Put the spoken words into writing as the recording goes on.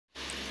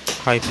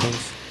Hi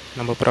friends,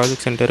 நம்ம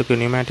project சென்டருக்கு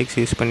pneumatics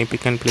use பண்ணி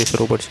பிக் அண்ட் பிளேஸ்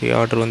ரோபோட் செய்ய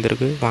ஆர்டர்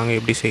வந்திருக்கு. வாங்க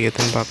எப்படி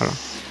செய்யறதுன்னு பார்க்கலாம்.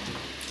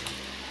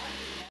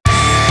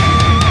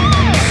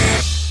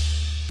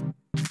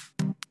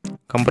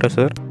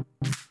 கம்ப்ரஸர்,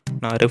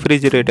 நான்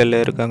ரெஃப்ரிஜிரேட்டரில்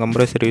இருக்க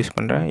கம்ப்ரஸர் யூஸ்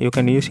பண்ணுறேன். You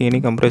can use any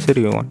compressor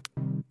you want.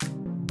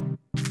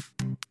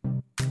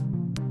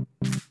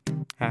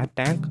 Air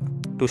tank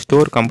to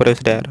store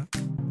compressed air.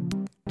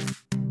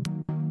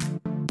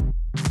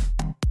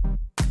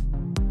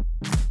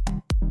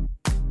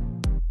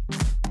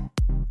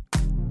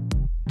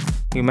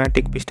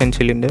 Pneumatic piston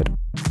cylinder,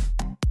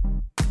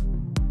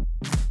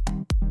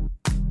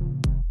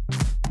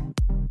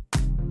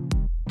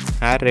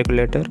 air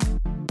regulator,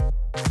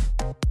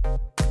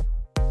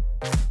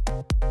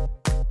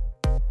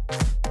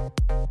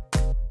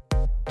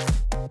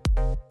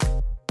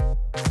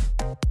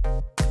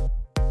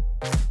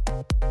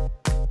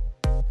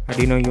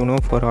 Arduino Uno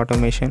for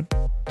automation,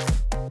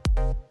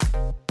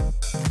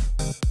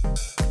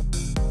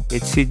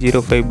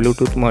 HC05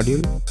 Bluetooth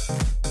module,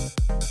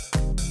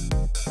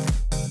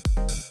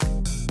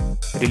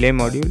 relay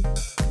module,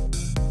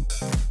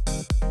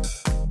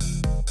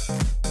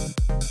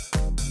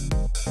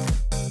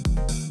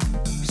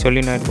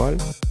 solenoid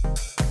valve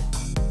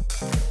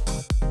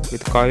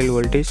with coil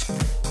voltage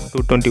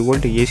 220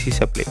 volt AC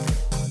supply.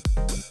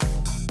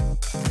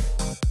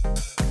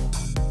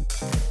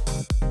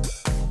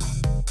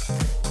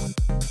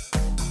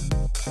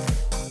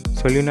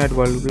 solenoid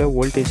valve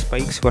voltage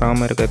spikes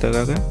வராமல்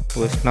இருக்கிறதுக்காக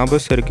ஒரு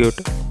ஸ்னப்பர்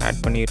circuit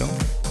add பண்ணிடுறோம்.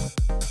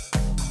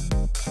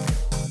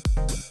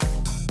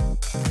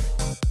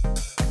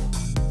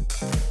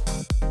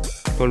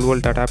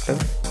 volt adapter,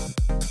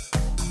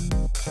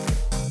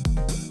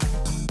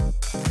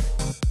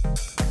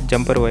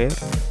 jumper wire,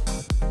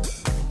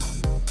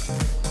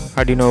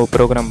 Arduino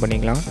program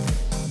பண்ணிக்கலாம்.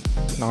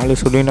 4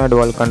 solenoid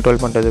valve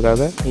control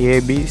பண்ணுறதுக்காக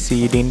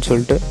ABCDன்னு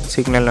சொல்லிட்டு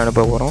signal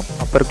அனுப்ப போகிறோம்.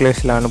 அப்பர்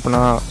கிளேஸில்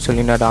அனுப்புனா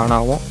solenoid ஆன்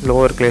ஆகும்,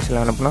 லோவர்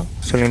கிளேஸில் அனுப்புனா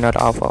solenoid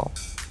ஆஃப் ஆகும்.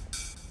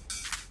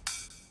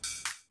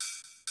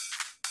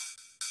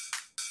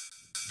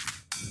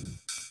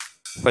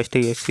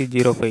 First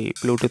SC05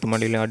 Bluetooth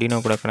module Arduino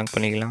கூட கனெக்ட்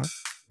பண்ணிக்கலாம்.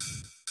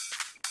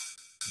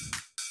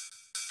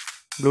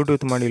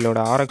 ப்ளூடூத் மாடியூலோட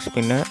RX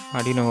பின்னை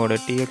Arduinoவோட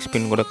TX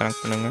பின் கூட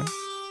கனெக்ட் பண்ணுங்கள்.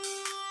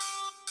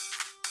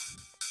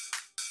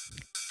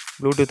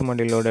 ப்ளூடூத்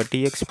மாடியூலோட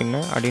TX பின்னை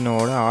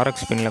Arduinoவோட RX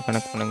பின்னில்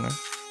கனெக்ட் பண்ணுங்கள்.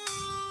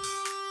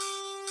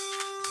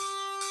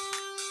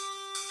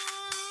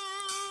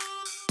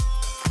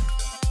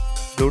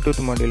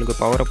 ப்ளூடூத் மாடியூலுக்கு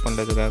பவர் அப்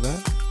பண்ணுறதுக்காக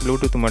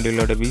ப்ளூடூத்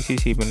மாடியூலோட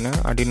VCC பின்னை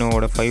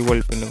Arduinoவோட 5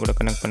 volt பின்னு கூட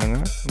கனெக்ட்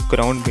பண்ணுங்கள்.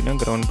 கிரவுண்ட்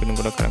பின்னு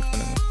கூட கனெக்ட்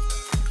பண்ணுங்கள்.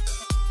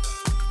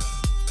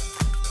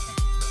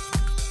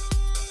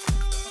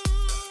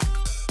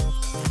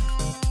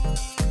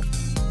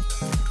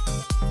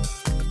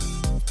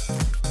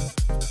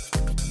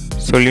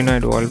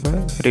 solenoid valve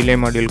relay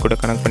module கூட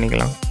கனெக்ட்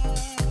பண்ணிக்கலாம்.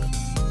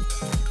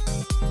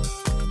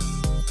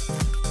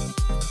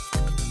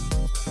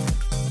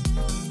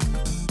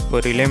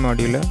 இப்போ ரிலே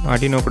மாடியூலை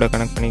Arduino கூட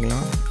கனெக்ட்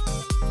பண்ணிக்கலாம்.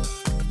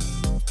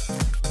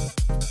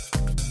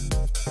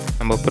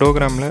 நம்ம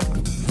ப்ரோக்ராமில்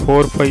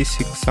 4, 5,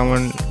 6,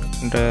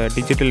 7ன்ற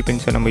டிஜிட்டல்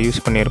பின்ஸை நம்ம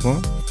யூஸ்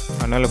பண்ணியிருக்கோம்.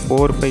 அதனால்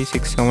 4, 5,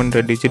 6,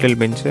 7ன்ற digital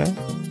பின்ஸை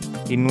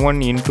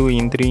in1, in2,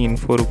 in3,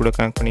 in4 கூட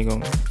கனெக்ட்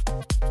பண்ணிக்கோங்க.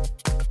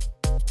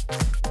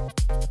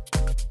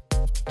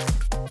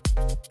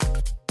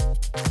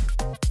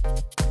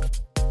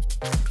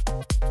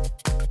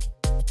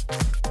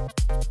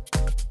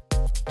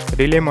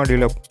 ரிலே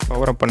மாடியூலை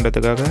பவர் அப்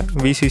பண்ணுறதுக்காக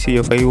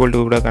VCCயை 5 volt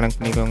கூட கனெக்ட்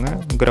பண்ணிக்கோங்க.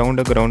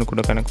 கிரவுண்டு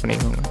கூட கனெக்ட்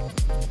பண்ணிக்கோங்க.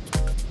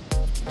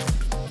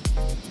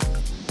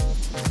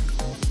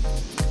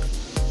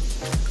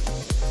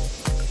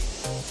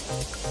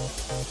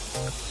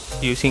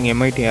 யூஸிங்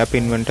MIT ஆப்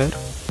இன்வென்டர்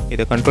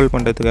இதை கண்ட்ரோல்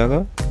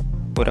பண்ணுறதுக்காக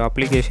ஒரு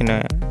அப்ளிகேஷனை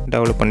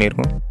டெவலப்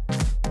பண்ணியிருக்கோம்.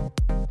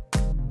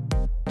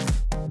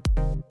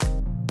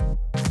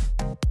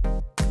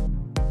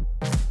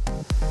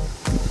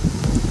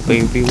 இப்போ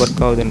எப்படி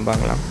ஒர்க் ஆகுதுன்னு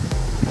பார்க்கலாம்.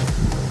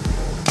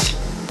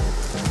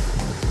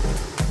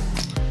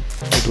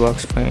 It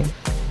works fine.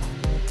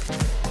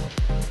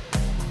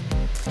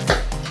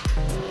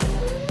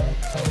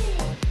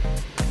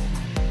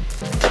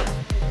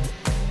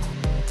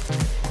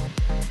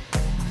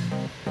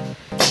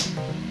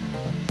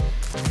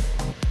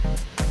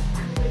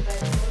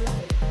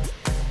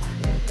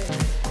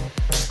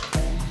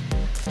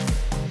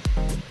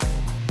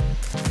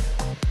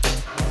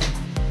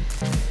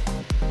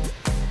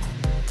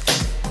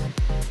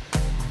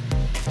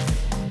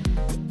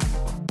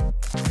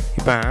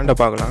 இப்போ ஹேண்டை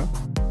பார்க்கலாம்.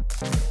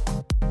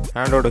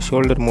 ஹேண்டோட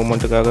ஷோல்டர்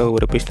மூமெண்ட்டுக்காக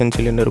ஒரு பிஸ்டன்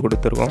சிலிண்டர்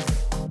கொடுத்துருக்கோம்.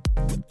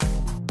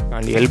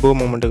 அண்ட் எல்போ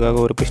மூமெண்ட்டுக்காக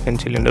ஒரு பிஸ்டன்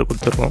சிலிண்டர்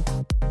கொடுத்துருக்கோம்.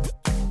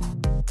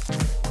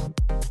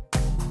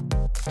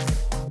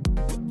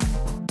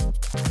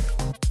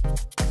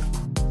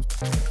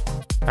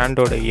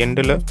 ஹேண்டோட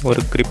எண்டில்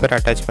ஒரு கிரிப்பர்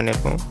அட்டாச்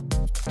பண்ணியிருக்கோம்.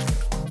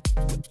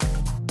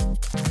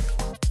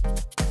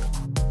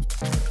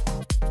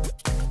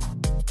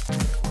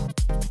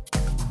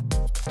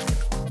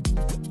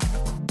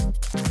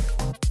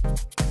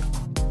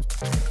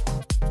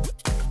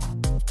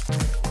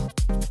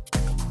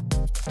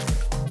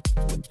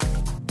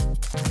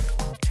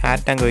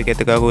 ஏர் டேங்க்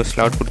வைக்கிறதுக்காக ஒரு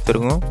ஸ்லாட்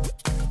கொடுத்துருக்கோம்.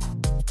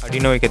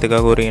 அடினோ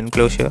வைக்கிறதுக்காக ஒரு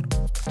என்க்ளோஷர்.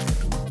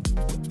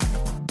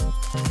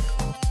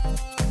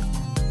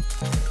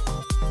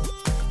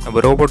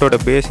 நம்ம ரோபோட்டோட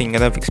பேஸ்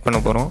இங்கே தான் ஃபிக்ஸ் பண்ண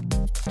போகிறோம்.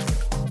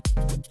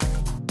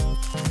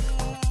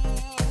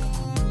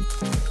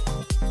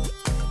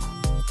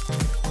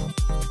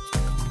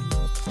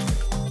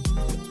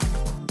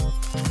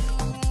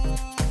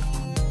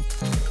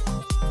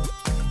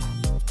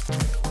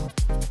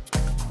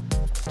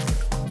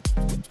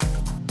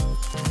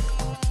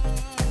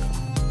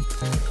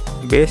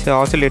 பேஸை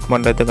ஆசிலேட்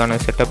பண்ணுறதுக்கான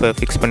செட்டப்பை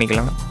ஃபிக்ஸ்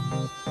பண்ணிக்கலாம்.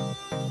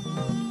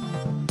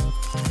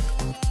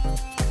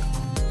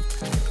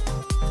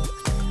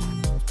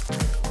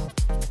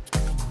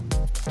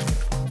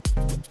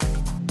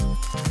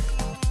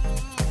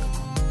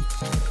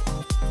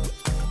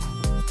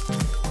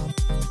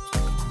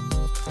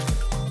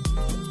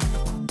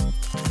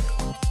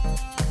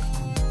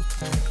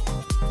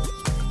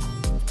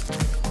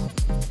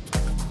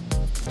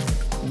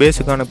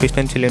 பேஸுக்கான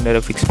பிஸ்டன்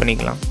சிலிண்டரை ஃபிக்ஸ்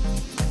பண்ணிக்கலாம்.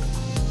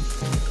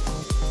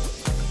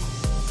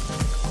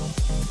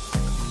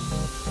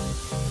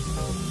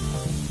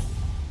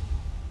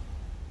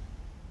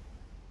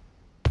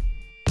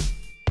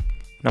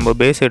 நம்ம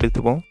பேஸ்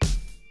எடுத்துப்போம்.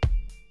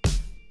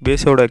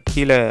 பேஸோட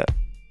கீழே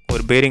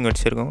ஒரு பேரிங்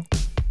வச்சுருக்கோம்.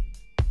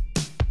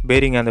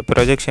 பேரிங் அந்த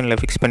ப்ரொஜெக்ஷனில்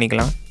ஃபிக்ஸ்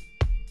பண்ணிக்கலாம்.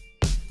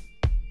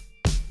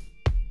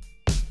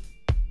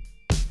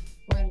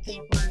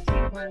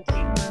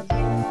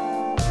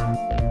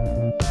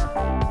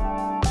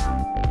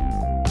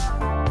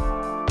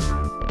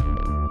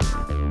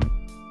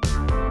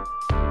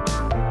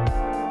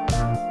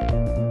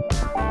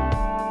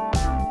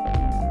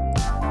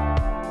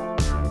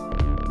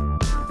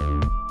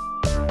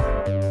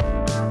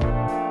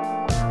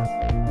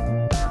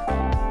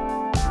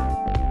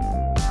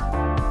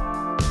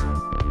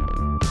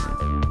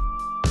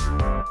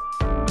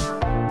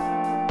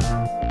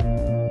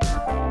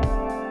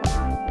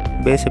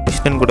 பேஸை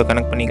பிஸ்டன் கூட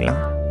கனெக்ட் பண்ணிக்கலாம்.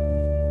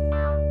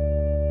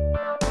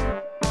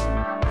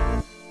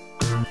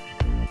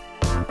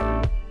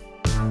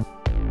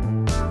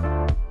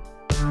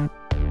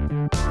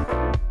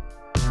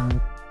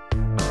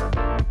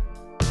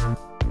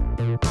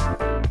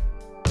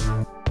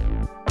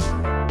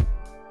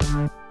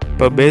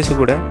 இப்போ பேஸு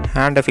கூட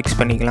ஹேண்டை ஃபிக்ஸ்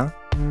பண்ணிக்கலாம்.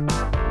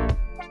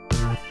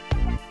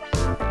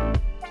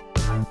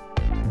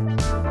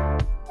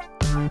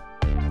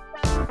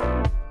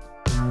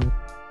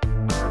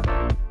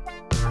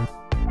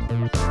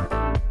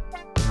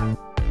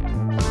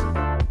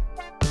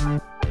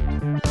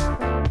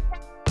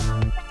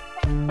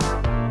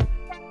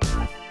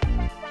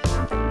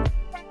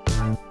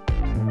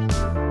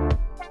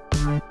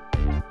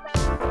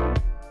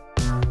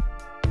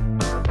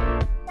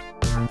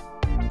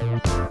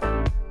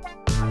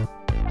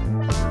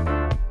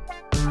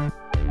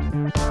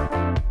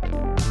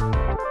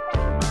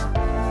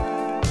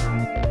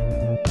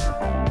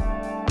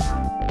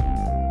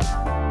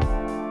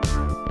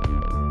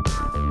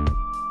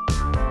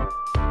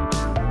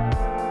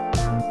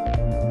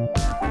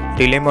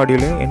 ரிலே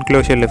மாடியூலை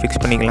என்க்ளோஷரில் ஃபிக்ஸ்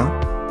பண்ணிக்கலாம்.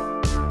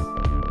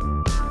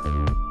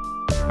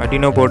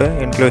 அடினோ போர்டை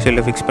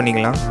என்க்ளோஷரில் ஃபிக்ஸ்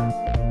பண்ணிக்கலாம்.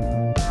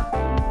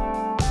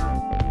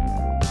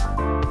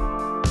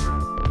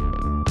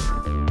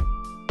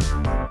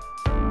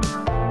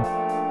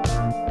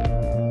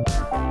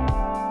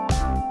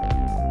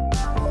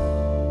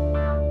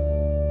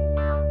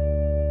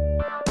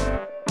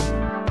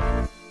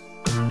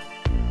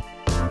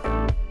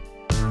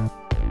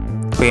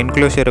 இப்போ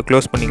என்க்ளோஷரை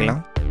க்ளோஸ்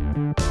பண்ணிக்கலாம்.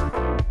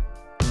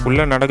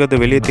 உள்ளே நடக்கிறது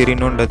வெளியே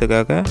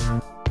தெரியணுன்றதுக்காக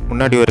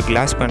முன்னாடி ஒரு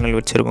கிளாஸ் பேனல்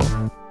வச்சுருக்கோம்.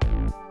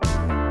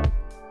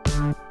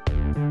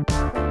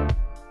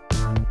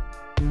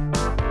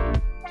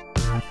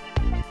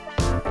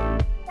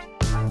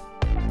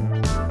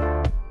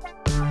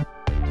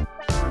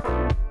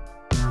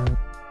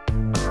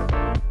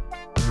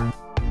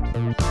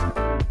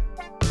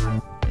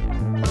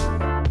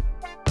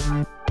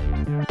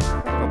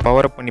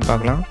 பவர் அப் பண்ணி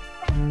பார்க்கலாம்.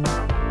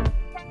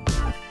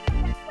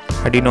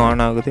 அடினோ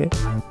ஆன் ஆகுது.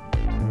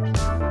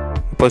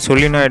 இப்போ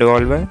சொலினாய்டு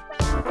வால்வை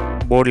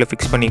போர்டில்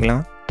ஃபிக்ஸ்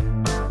பண்ணிக்கலாம்.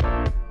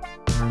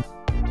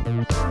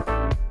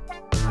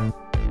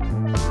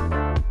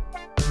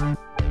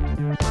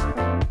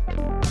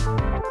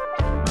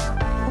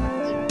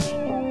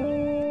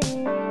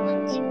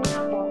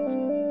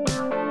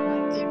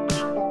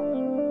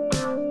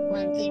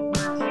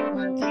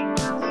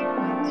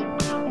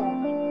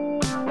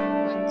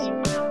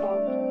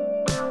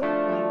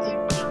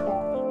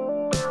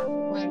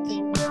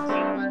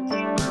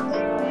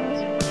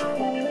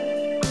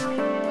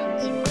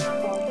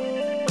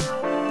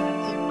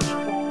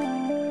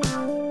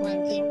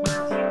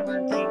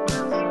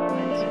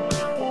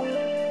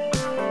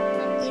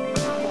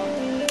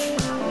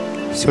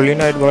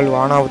 சொலினாய்டு வால்வ்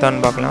ஆன்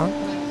ஆகுதான்னு பார்க்கலாம்.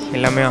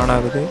 எல்லாமே ஆன்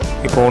ஆகுது.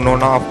 இப்போ ஒன்று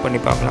ஒன்றா ஆஃப் பண்ணி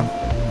பார்க்கலாம்.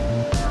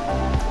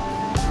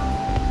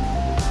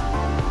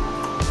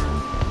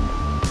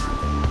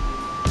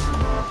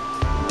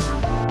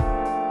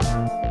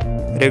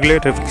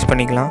 ரெகுலேட்டர் ஃபிக்ஸ்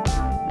பண்ணிக்கலாம்.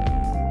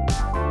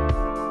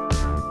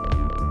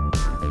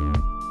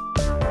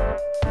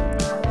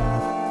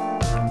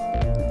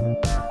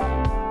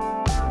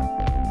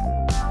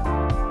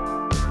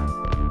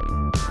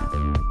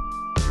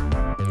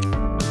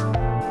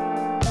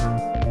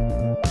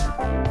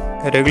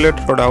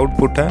 ரெகுலேட்டரோட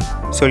அவுட்புட்டை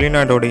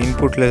சொலினாய்டோட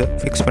இன்புட்டில்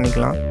ஃபிக்ஸ்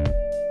பண்ணிக்கலாம்.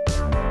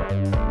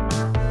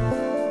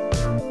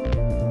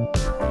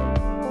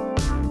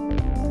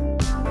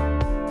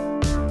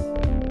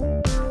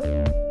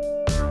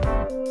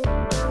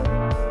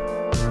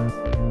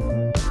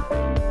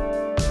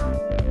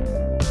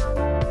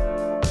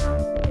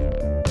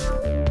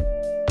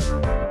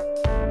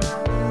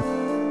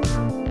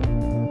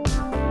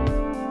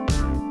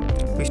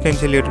 பிஸ்டன்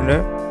இன்சுலேட்டரை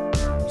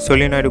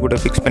சொலினாய்டு கூட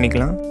ஃபிக்ஸ்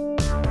பண்ணிக்கலாம்.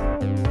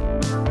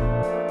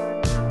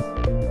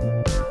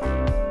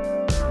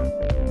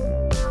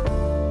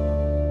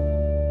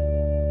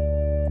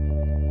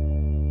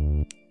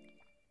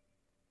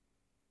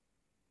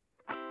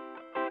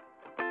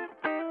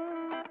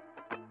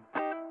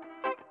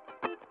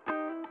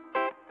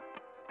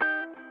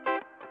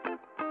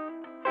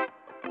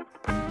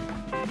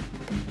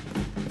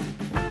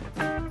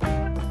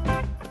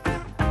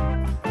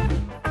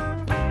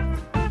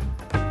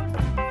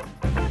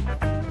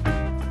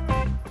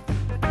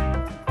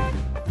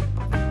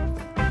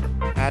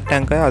 ஏர்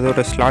டேங்கை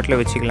அதோட ஸ்லாட்டில்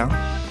வச்சுக்கலாம்.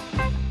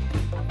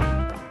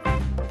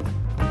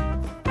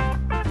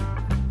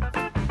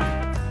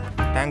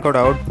 டேங்கோட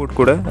அவுட்புட்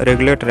கூட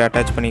ரெகுலேட்டர்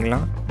அட்டாச்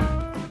பண்ணிக்கலாம்.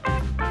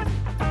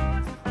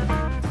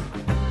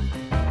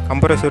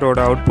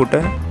 கம்ப்ரஸரோட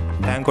அவுட்புட்டை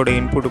டேங்கோட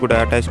இன்புட் கூட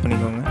அட்டாச்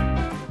பண்ணிக்கோங்க.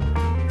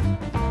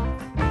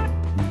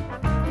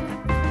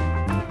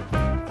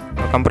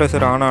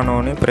 கம்ப்ரஸர் ஆன்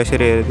ஆனோடனே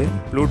ப்ரெஷர் ஏறுது.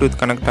 ப்ளூடூத்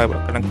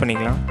கனெக்ட்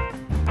பண்ணிக்கலாம்.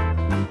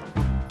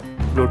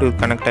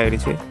 ப்ளூடூத் கனெக்ட்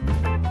ஆகிடுச்சு.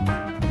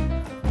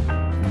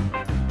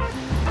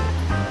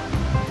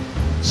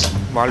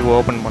 வால்வ்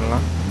ஓப்பன்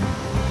பண்ணலாம்.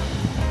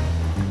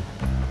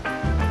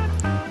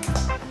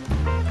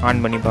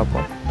 ஆன் பண்ணி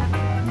பார்ப்போம்.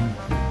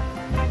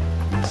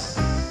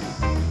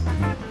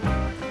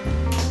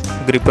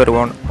 கிரிப்பர்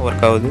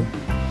ஒர்க் ஆகுது.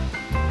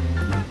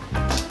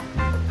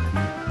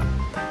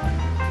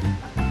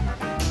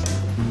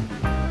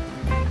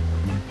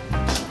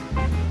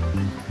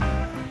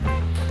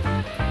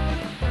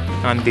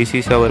 And this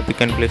is our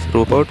pick and place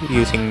robot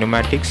using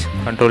pneumatics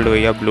controlled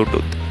via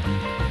Bluetooth.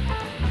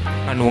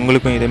 And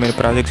உங்களுக்கும் இதேமாரி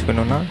ப்ராஜெக்ட்ஸ்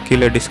வேணும்னா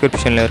கீழே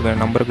டிஸ்கிரிப்ஷனில் இருக்கிற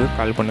நம்பருக்கு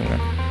கால்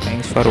பண்ணுங்கள்.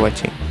 தேங்க்ஸ் ஃபார்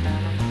வாட்சிங்.